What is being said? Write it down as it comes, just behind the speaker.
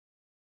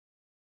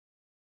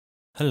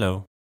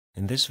Hello,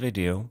 in this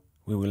video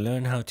we will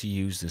learn how to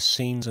use the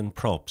scenes and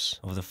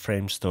props of the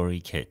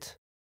FrameStory kit.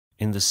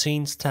 In the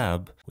Scenes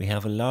tab we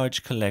have a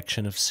large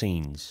collection of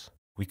scenes.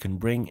 We can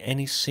bring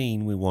any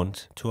scene we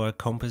want to our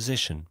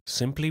composition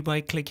simply by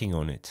clicking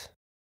on it.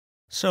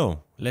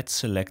 So let's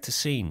select a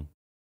scene.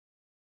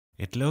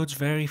 It loads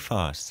very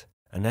fast,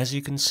 and as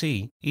you can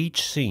see,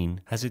 each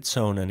scene has its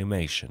own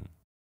animation.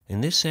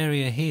 In this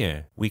area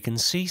here we can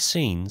see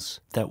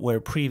scenes that were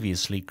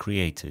previously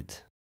created.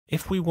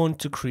 If we want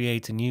to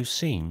create a new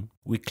scene,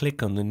 we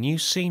click on the New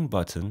Scene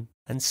button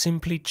and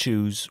simply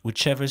choose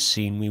whichever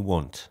scene we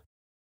want.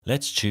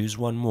 Let's choose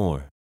one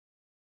more.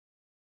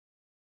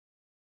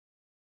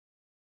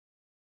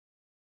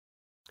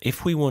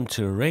 If we want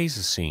to erase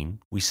a scene,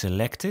 we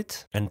select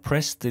it and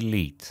press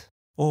Delete,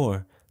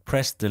 or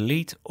press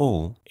Delete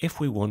All if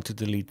we want to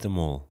delete them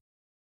all.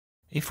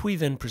 If we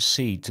then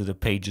proceed to the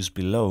pages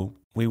below,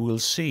 we will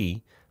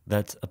see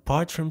that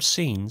apart from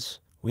scenes,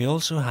 we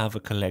also have a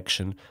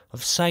collection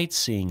of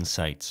sightseeing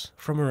sites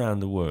from around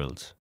the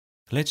world.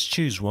 Let's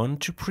choose one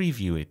to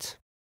preview it.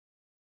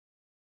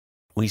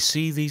 We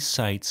see these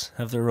sites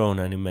have their own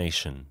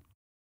animation.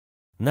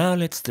 Now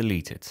let's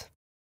delete it.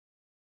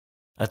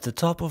 At the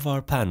top of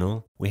our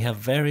panel, we have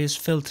various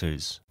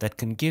filters that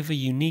can give a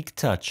unique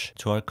touch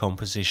to our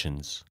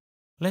compositions.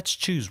 Let's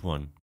choose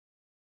one.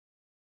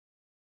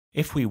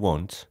 If we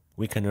want,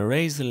 we can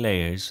erase the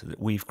layers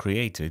that we've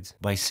created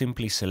by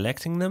simply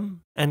selecting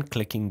them and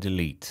clicking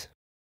Delete.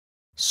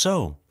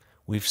 So,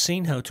 we've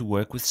seen how to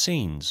work with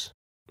scenes.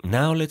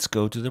 Now let's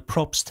go to the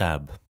Props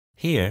tab.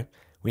 Here,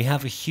 we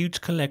have a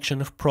huge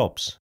collection of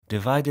props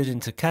divided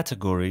into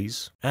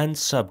categories and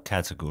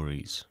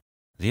subcategories.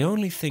 The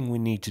only thing we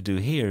need to do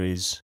here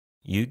is,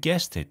 you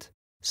guessed it,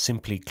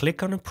 simply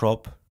click on a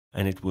prop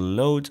and it will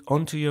load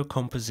onto your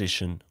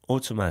composition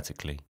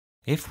automatically.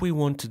 If we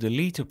want to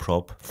delete a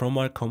prop from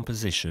our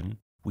composition,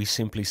 we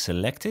simply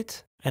select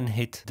it and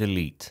hit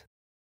Delete.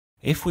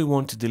 If we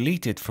want to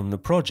delete it from the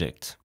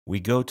project, we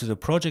go to the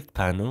Project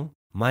panel,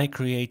 My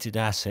Created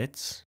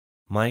Assets,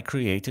 My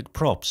Created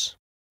Props.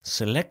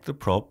 Select the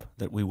prop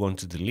that we want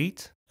to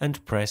delete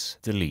and press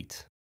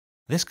Delete.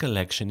 This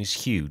collection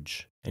is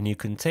huge, and you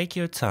can take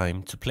your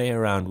time to play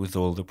around with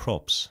all the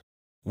props.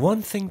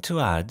 One thing to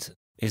add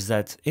is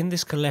that in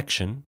this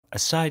collection,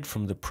 aside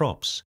from the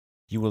props,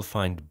 you will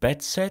find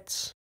bed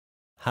sets,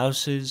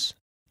 houses,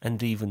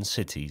 and even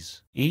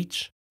cities,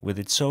 each with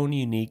its own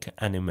unique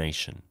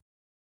animation.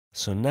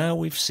 So now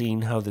we've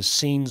seen how the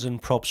scenes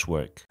and props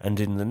work, and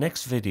in the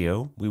next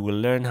video we will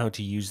learn how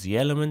to use the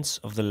elements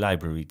of the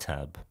Library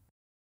tab.